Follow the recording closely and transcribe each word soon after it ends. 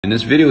In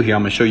this video here,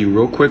 I'm going to show you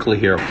real quickly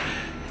here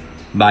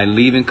by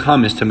leaving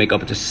comments to make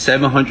up to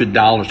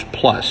 $700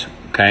 plus.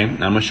 Okay,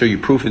 now I'm going to show you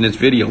proof in this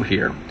video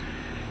here.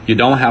 You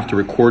don't have to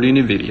record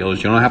any videos.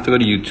 You don't have to go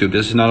to YouTube.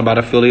 This is not about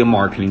affiliate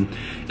marketing.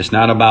 It's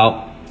not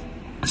about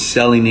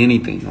selling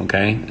anything.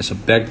 Okay, it's a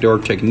backdoor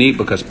technique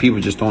because people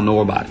just don't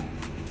know about it.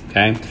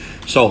 Okay,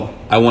 so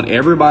I want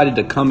everybody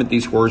to comment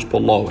these words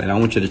below, and I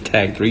want you to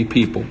tag 3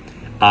 people.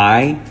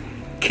 I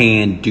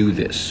can do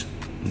this.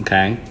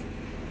 Okay,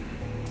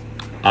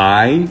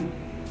 I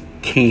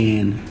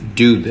can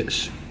do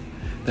this.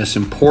 That's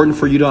important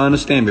for you to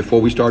understand before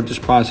we start this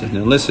process.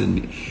 Now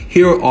listen,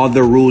 here are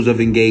the rules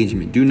of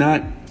engagement. Do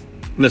not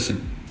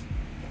listen.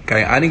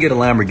 Okay, I didn't get a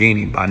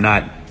Lamborghini by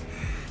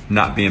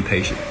not being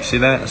patient. You see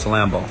that? It's a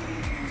Lambo.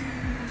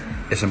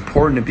 It's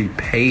important to be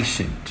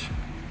patient.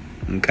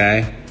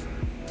 Okay,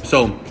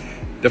 so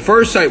the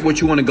first site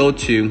what you want to go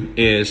to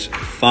is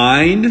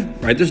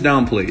write this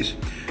down please,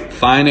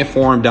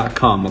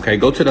 findaforum.com. Okay,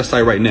 go to the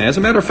site right now. As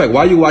a matter of fact,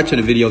 while you're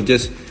watching the video,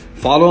 just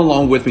follow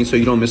along with me so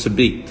you don't miss a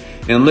beat.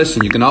 And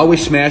listen, you can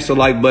always smash the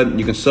like button.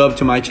 You can sub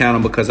to my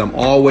channel because I'm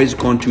always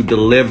going to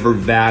deliver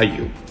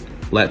value.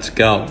 Let's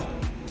go.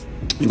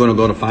 You're going to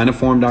go to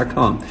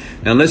findaforum.com.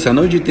 Now listen,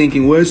 I know you're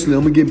thinking, Wesley,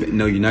 I'm going to get banned.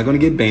 No, you're not going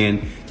to get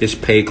banned.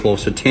 Just pay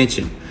close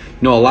attention.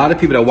 You know, a lot of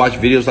people that watch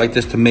videos like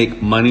this to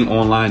make money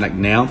online like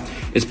now,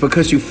 it's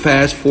because you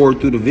fast forward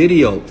through the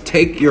video.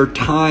 Take your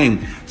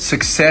time.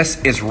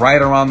 Success is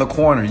right around the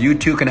corner. You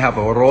too can have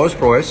a Rolls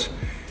Royce.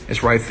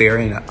 It's right there,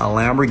 and a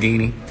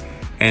Lamborghini,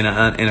 and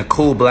a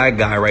cool black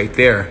guy right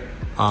there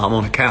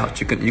on the couch.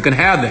 You can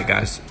have that,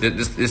 guys.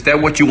 Is that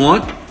what you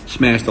want?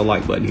 Smash the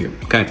like button here.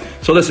 Okay.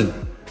 So listen.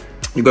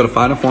 You go to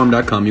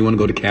findaforum.com. You want to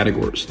go to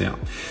categories. Now,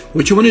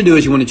 what you want to do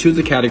is you want to choose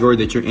the category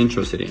that you're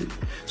interested in.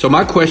 So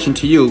my question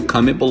to you,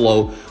 comment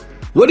below.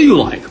 What do you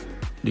like?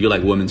 Do you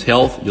like women's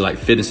health? Do you like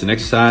fitness and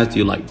exercise? Do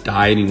you like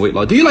dieting, weight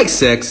loss? Do you like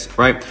sex,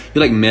 right?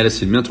 You like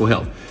medicine, mental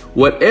health?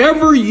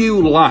 Whatever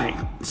you like,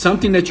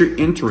 something that you're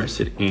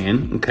interested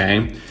in,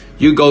 okay,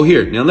 you go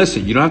here. Now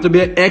listen, you don't have to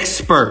be an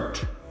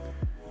expert,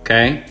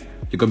 okay?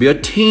 You can be a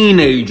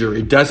teenager.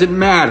 It doesn't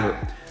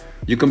matter.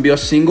 You can be a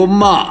single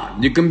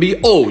mom. You can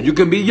be old. You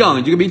can be young.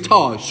 You can be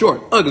tall,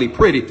 short, ugly,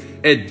 pretty.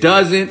 It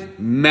doesn't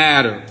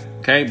matter,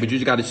 okay? But you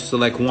just got to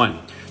select one.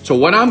 So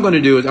what I'm going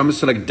to do is I'm going to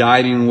select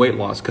dieting and weight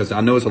loss because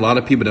I know there's a lot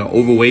of people that are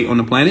overweight on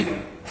the planet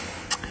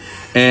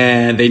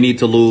and they need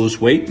to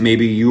lose weight.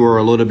 Maybe you are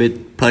a little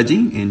bit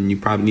pudgy and you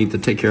probably need to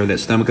take care of that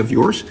stomach of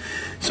yours.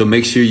 So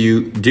make sure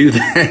you do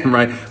that,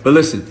 right? But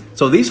listen,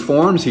 so these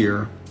forums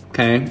here,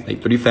 okay,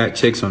 like 3 Fat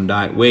Chicks on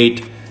diet,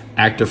 weight,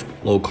 active,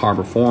 low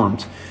carb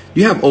forums.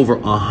 You have over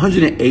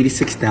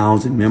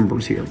 186,000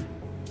 members here.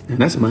 And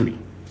that's money.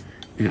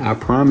 And I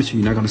promise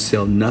you're not going to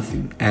sell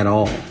nothing at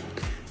all.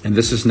 And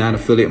this is not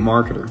affiliate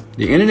marketer.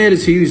 The internet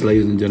is huge,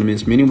 ladies and gentlemen.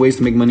 There's many ways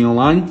to make money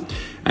online.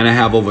 And I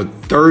have over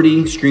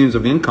 30 streams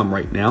of income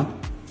right now,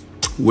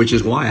 which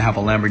is why I have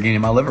a Lamborghini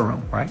in my living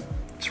room, right?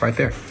 It's right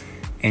there.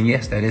 And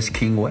yes, that is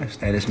King West.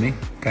 That is me,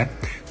 okay?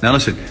 Now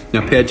listen,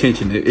 now pay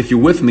attention. If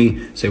you're with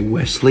me, say,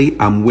 Wesley,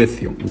 I'm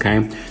with you,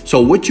 okay? So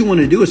what you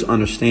want to do is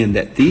understand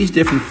that these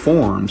different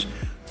forums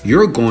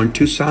you're going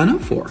to sign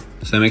up for.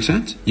 Does that make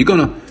sense? You're going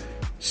to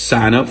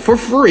sign up for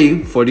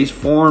free for these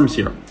forums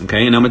here,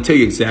 okay? And I'm going to tell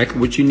you exactly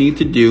what you need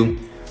to do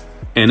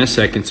in a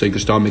second so you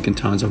can start making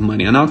tons of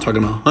money. And I'm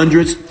talking about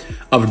hundreds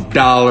of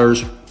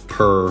dollars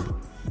per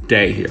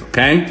day here,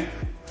 okay?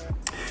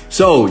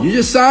 So you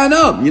just sign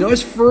up. You know,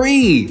 it's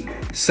free.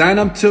 Sign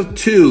up to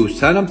 2,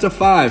 sign up to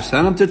 5,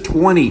 sign up to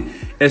 20.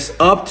 It's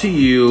up to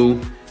you,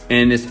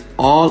 and it's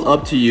all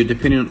up to you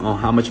depending on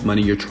how much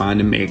money you're trying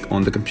to make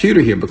on the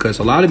computer here, because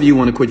a lot of you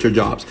want to quit your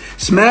jobs.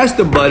 Smash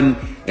the button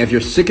if you're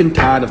sick and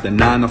tired of the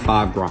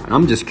 9-to-5 grind.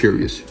 I'm just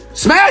curious.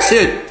 Smash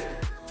it!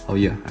 Oh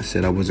yeah, I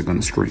said I wasn't going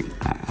to scream.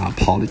 I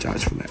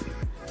apologize for that.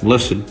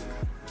 Listen.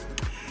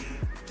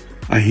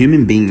 A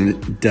human being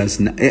does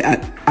not,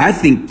 I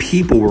think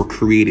people were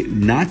created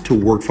not to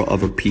work for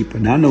other people.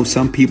 Now I know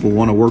some people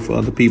want to work for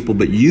other people,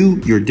 but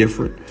you're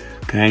different,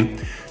 okay?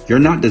 You're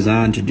not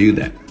designed to do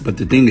that. But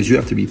the thing is, you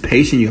have to be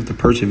patient, you have to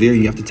persevere,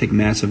 you have to take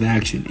massive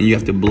action, and you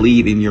have to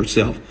believe in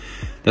yourself.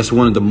 That's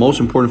one of the most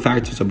important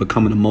factors of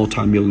becoming a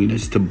multi-millionaire,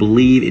 is to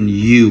believe in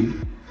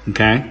you,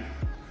 okay?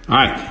 All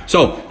right,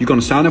 so you're going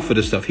to sign up for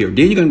this stuff here.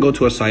 Then you're going to go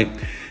to a site.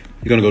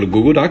 You're going to go to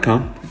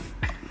google.com.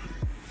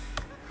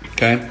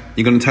 Okay,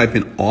 you're going to type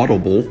in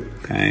Audible,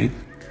 okay?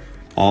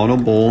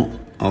 Audible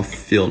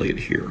affiliate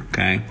here,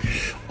 okay?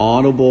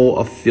 Audible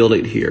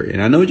affiliate here.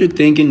 And I know what you're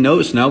thinking. No,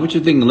 it's not what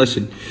you're thinking.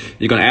 Listen,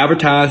 you're going to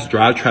advertise,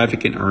 drive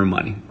traffic, and earn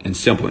money. And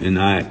simple. And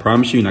I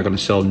promise you're not going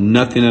to sell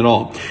nothing at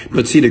all.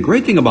 But see, the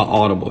great thing about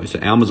Audible is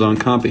the Amazon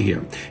company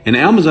here. And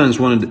Amazon is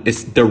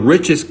it's the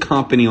richest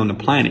company on the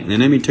planet. And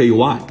let me tell you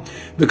why.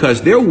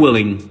 Because they're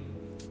willing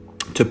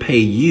to pay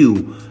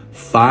you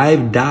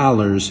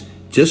 $5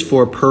 just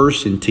for a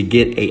person to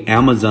get a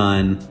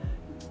Amazon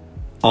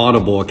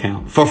Audible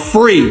account for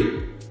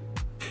free.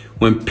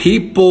 When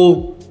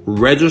people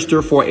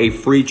register for a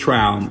free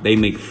trial, they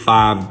make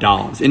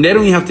 $5. And they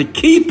don't even have to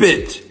keep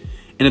it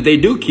And if they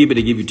do keep it,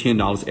 they give you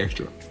 $10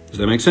 extra. Does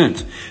that make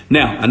sense?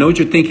 Now, I know what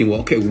you're thinking.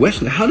 Well, okay,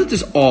 Wesley, how does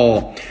this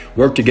all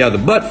work together?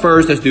 But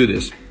first, let's do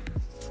this.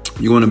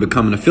 You want to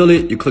become an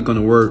affiliate. You click on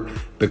the word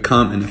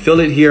become an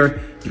affiliate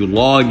here. You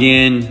log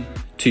in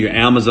to your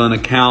Amazon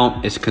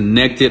account. It's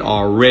connected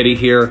already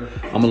here.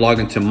 I'm going to log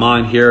into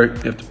mine here.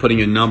 You have to put in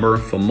your number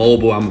for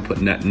mobile. I'm going to put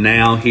that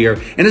now here.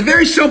 And it's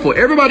very simple.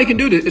 Everybody can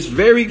do this. It's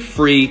very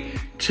free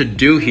to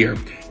do here.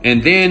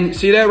 And then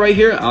see that right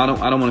here? I don't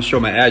want to show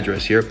my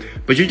address here,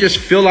 but you just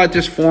fill out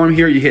this form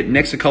here. You hit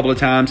next a couple of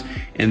times.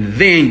 And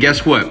then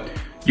guess what?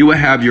 You will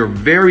have your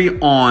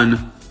very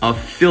own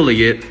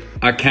affiliate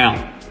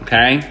account.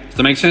 Okay. Does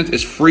that make sense?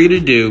 It's free to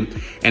do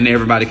and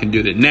everybody can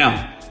do that.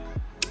 Now,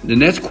 the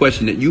next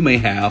question that you may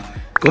have,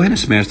 go ahead and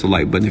smash the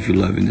like button if you're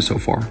loving this so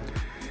far.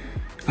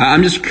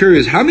 I'm just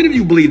curious. How many of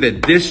you believe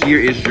that this year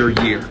is your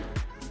year?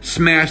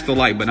 Smash the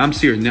like button. I'm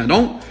serious.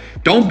 Now,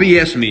 don't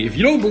BS me. If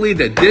you don't believe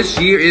that this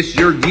year is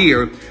your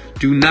year,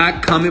 do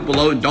not comment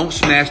below and don't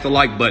smash the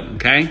like button,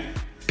 okay?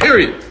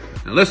 Period.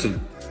 Now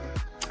listen.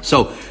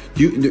 So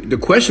the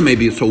question may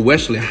be, so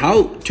Wesley,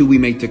 how do we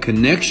make the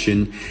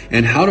connection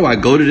and how do I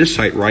go to this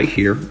site right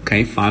here,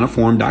 okay,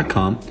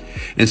 finalform.com,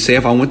 and say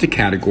if I went to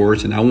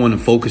categories and I want to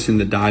focus in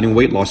the diet and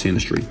weight loss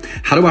industry,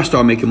 how do I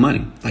start making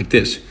money like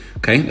this?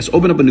 Okay, let's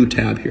open up a new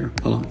tab here.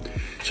 Hold on.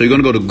 So you're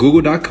going to go to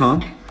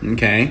google.com,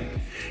 okay?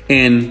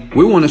 And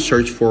we want to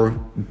search for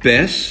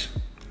best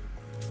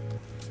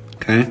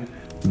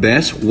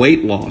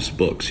weight loss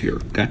books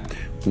here, okay?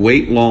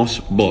 Weight loss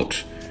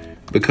books.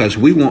 Because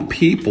we want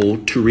people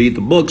to read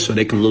the book so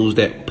they can lose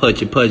that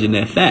pudgy and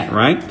that fat,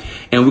 right?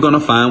 And we're going to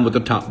find what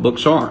the top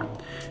books are.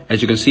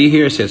 As you can see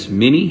here, it says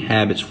Many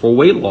Habits for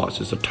Weight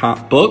Loss. It's a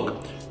top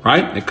book,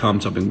 right? It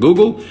comes up in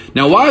Google.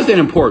 Now, why is that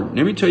important?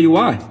 Let me tell you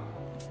why.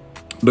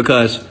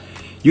 Because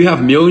you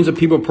have millions of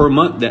people per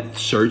month that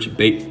search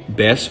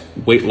best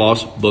weight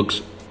loss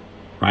books,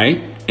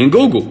 right? In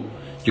Google.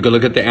 You can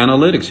look at the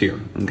analytics here,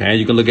 okay?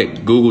 You can look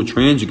at Google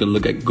Trends. You can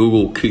look at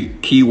Google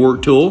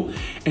keyword tool,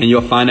 and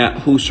you'll find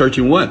out who's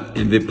searching what.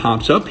 And it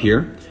pops up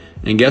here.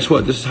 And guess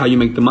what? This is how you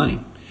make the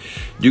money.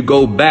 You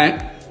go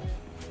back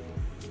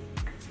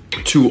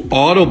to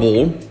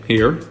Audible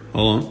here.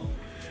 Hold on.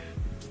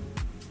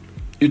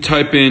 You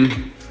type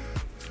in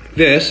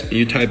this, and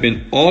you type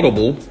in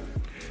Audible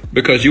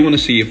because you want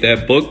to see if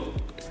that book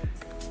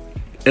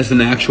is an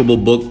actual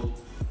book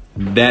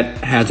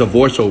that has a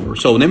voiceover.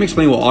 So let me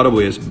explain what Audible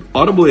is.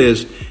 Audible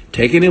is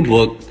taking a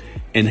book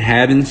and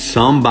having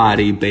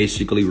somebody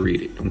basically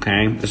read it,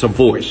 okay? It's a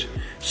voice.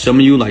 Some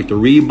of you like to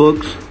read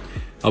books.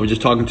 I was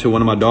just talking to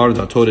one of my daughters.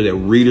 I told her that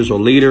readers are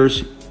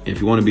leaders. If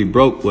you want to be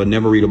broke, well,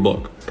 never read a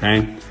book,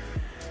 okay?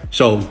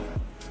 So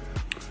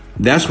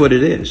that's what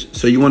it is.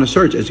 So you want to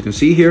search. As you can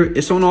see here,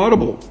 it's on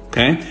Audible,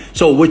 okay?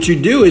 So what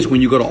you do is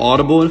when you go to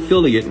Audible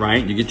affiliate,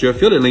 right? You get your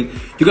affiliate link.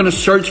 You're going to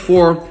search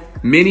for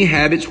Many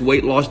Habits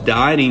Weight Loss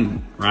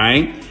Dieting,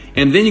 right?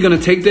 And then you're going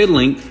to take that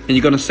link and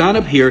you're going to sign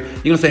up here.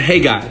 You're going to say, hey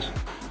guys,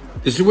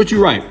 this is what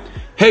you write.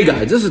 Hey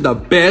guys, this is the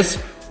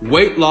best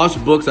weight loss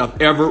books I've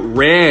ever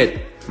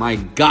read. My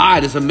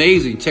God, it's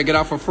amazing. Check it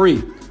out for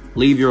free.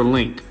 Leave your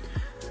link.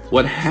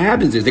 What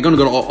happens is they're going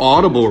to go to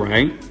Audible,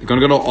 right? They're going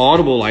to go to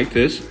Audible like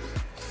this.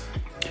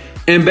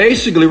 And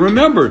basically,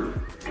 remember,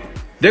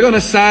 they're going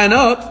to sign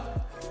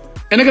up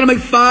and they're going to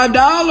make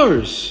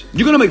 $5.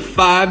 You're going to make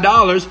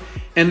 $5.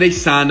 And they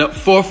signed up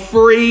for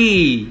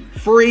free.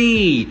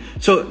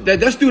 So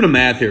let's do the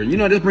math here. You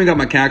know, just bring out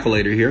my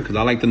calculator here because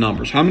I like the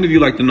numbers. How many of you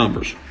like the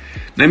numbers?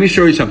 Let me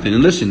show you something.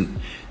 And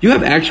listen, you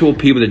have actual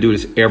people that do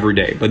this every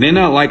day, but they're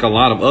not like a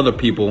lot of other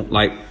people.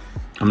 Like,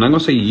 I'm not going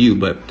to say you,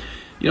 but,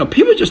 you know,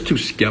 people are just too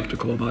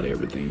skeptical about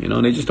everything. You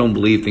know, they just don't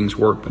believe things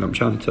work, but I'm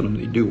trying to tell them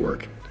they do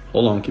work.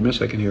 Hold on. Give me a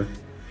second here.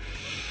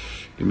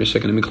 Give me a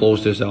second. Let me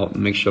close this out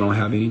and make sure I don't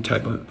have any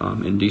type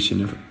of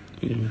indecent.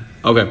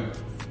 Okay.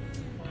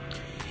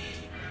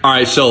 All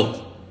right,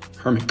 so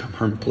Herman, come,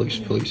 Herman, please,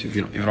 if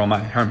you don't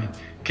mind, Herman,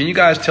 can you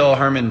guys tell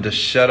Herman to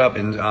shut up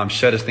and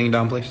shut his thing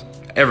down, please?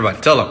 Everybody,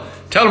 tell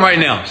him right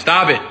now,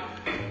 stop it.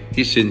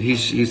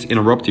 He's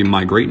interrupting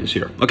my greatness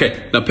here.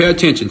 Okay, now pay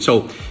attention.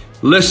 So,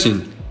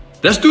 listen,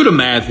 let's do the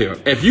math here.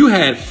 If you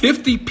had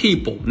 50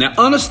 people, now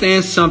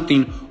understand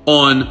something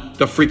on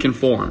the freaking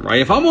forum,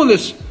 right? If I'm on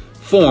this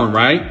forum,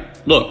 right?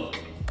 Look,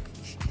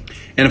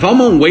 and if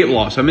I'm on weight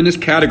loss, I'm in this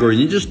category.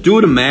 You just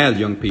do the math,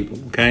 young people.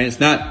 Okay,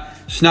 it's not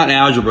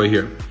algebra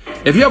here.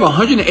 If you have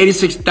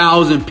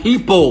 186,000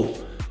 people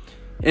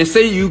and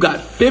say you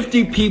got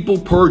 50 people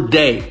per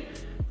day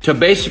to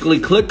basically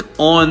click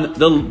on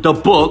the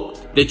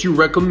book that you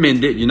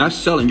recommended, you're not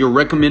selling, you're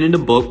recommending the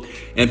book.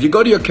 And if you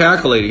go to your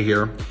calculator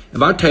here,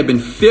 if I type in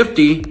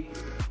 50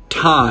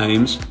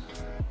 times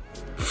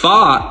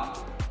 5,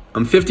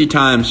 50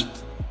 times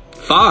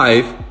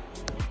 5,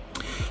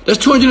 that's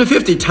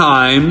 250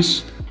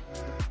 times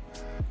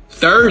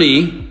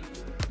 30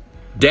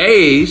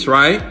 days,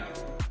 right?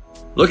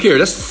 Look here,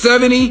 that's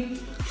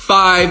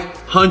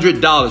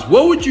 $7,500.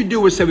 What would you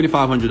do with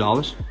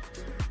 $7,500?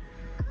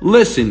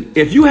 Listen,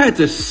 if you had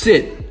to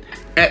sit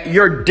at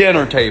your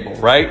dinner table,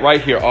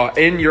 right here, or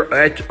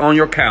on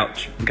your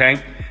couch,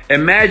 okay?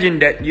 Imagine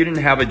that you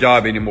didn't have a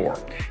job anymore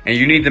and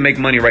you need to make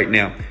money right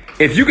now.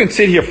 If you can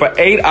sit here for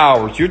 8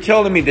 hours, you're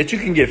telling me that you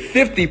can get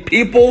 50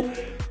 people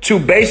to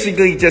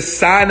basically just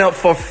sign up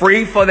for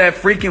free for that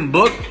freaking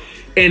book,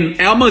 and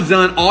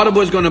Amazon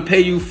Audible is going to pay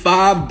you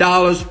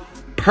 $5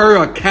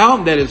 per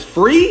account that is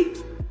free?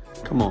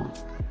 Come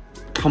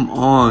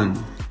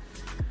on.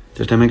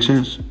 Does that make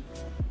sense?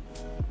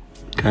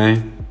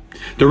 Okay.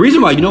 The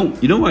reason why, you know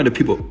why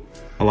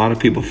a lot of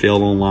people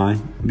fail online,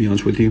 to be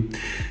honest with you,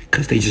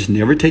 because they just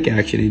never take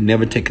action. They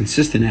never take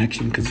consistent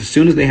action, because as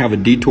soon as they have a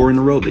detour in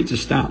the road, they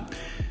just stop.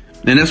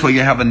 And that's why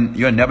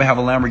you'll never have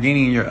a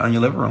Lamborghini in your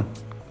living room.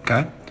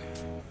 Okay.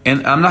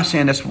 And I'm not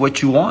saying that's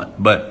what you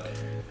want, but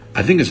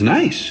I think it's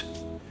nice,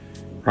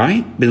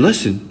 right? But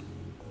listen,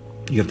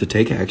 you have to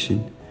take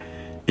action,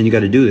 and you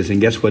got to do this.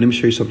 And guess what? Let me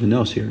show you something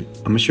else here.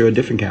 I'm going to show you a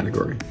different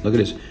category. Look at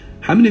this.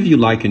 How many of you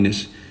liking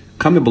this?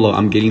 Comment below.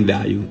 I'm getting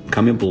value.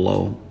 Comment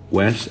below.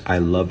 Wes, I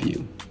love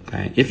you.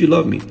 Okay. If you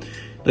love me,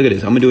 look at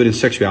this. I'm going to do it in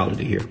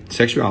sexuality here.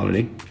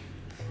 Sexuality.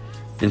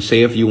 And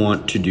say if you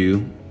want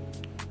to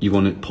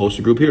post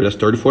a group here. That's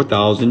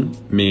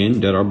 34,000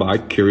 men that are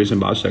bi-curious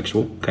and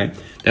bisexual. Okay.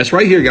 That's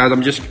right here, guys.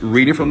 I'm just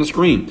reading from the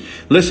screen.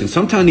 Listen,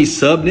 sometimes these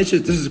sub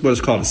niches, this is what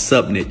it's called, a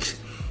sub niche.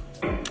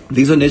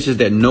 These are niches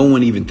that no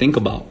one even think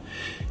about.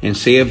 And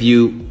say if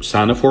you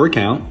sign up for an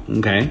account,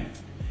 okay,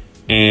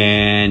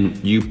 and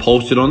you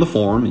posted on the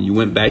forum and you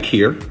went back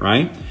here,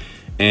 right?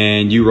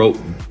 And you wrote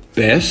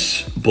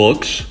best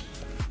books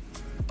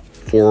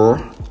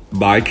for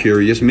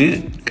bi-curious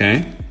men,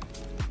 okay?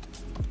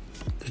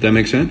 Does that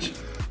make sense?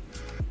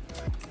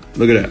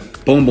 Look at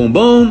that. Boom, boom,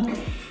 boom.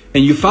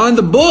 And you find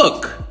the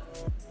book.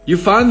 You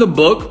find the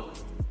book,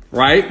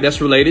 right? That's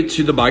related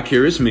to the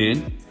bi-curious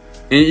men.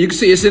 And you can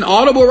see it's in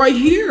Audible right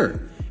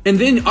here. And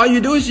then all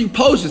you do is you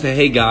post and say,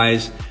 hey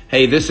guys,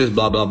 hey, this is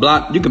blah, blah,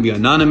 blah. You can be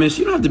anonymous.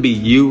 You don't have to be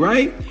you,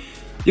 right?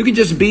 You can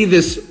just be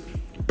this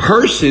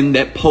person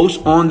that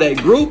posts on that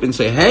group and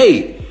say,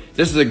 hey,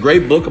 this is a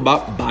great book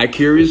about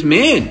bi-curious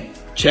men.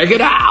 Check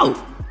it out.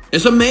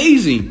 It's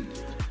amazing.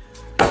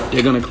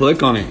 They're going to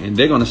click on it and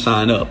they're going to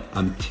sign up.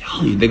 I'm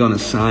telling you, they're going to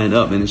sign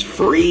up, and it's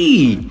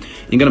free.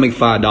 You're going to make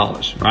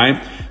 $5,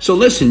 right? So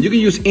listen, you can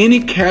use any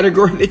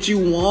category that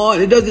you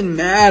want. It doesn't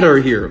matter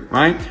here,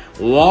 right?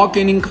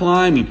 Walking and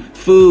climbing,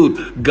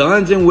 food,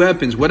 guns and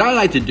weapons. What I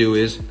like to do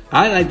is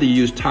I like to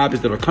use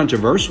topics that are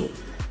controversial.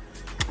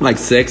 Like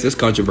sex, that's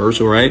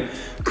controversial, right?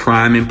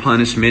 Crime and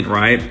punishment,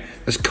 right?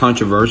 That's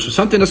controversial.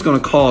 Something that's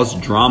going to cause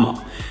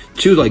drama.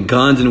 Choose like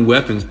guns and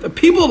weapons.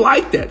 People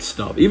like that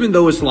stuff, even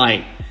though it's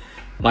like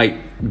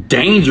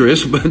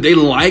dangerous, but they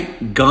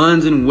like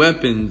guns and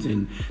weapons,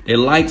 and they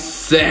like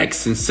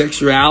sex and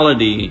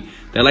sexuality.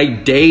 They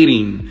like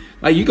dating.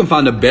 Like, you can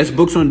find the best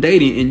books on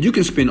dating, and you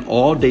can spend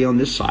all day on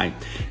this site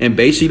and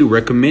basically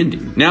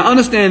recommending. Now,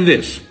 understand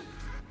this.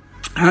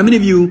 How many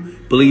of you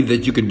believe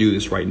that you can do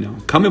this right now?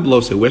 Comment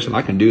below, say, Wesley,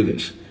 I can do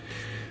this.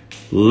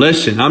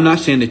 Listen, I'm not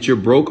saying that you're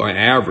broke or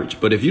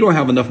average, but if you don't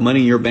have enough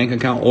money in your bank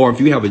account, or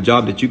if you have a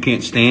job that you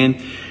can't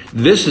stand,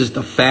 this is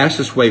the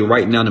fastest way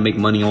right now to make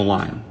money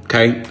online.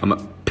 Okay?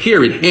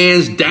 Period.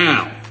 Hands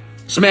down.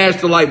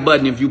 Smash the like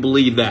button if you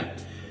believe that.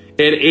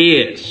 It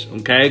is.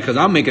 Okay? Because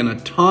I'm making a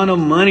ton of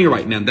money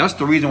right now. That's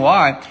the reason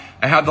why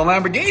I have the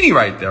Lamborghini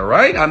right there,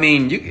 right? I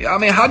mean,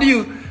 how do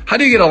you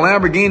get a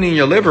Lamborghini in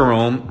your living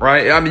room,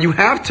 right? I mean, you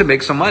have to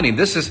make some money.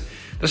 This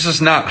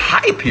is not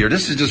hype here.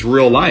 This is just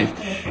real life.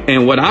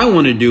 And what I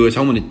want to do is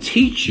I want to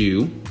teach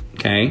you,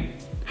 okay,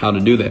 how to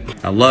do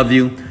that. I love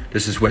you.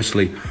 This is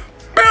Wesley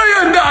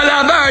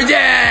 $1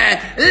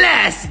 Virgin.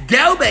 Let's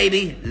go,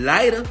 baby.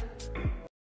 Later.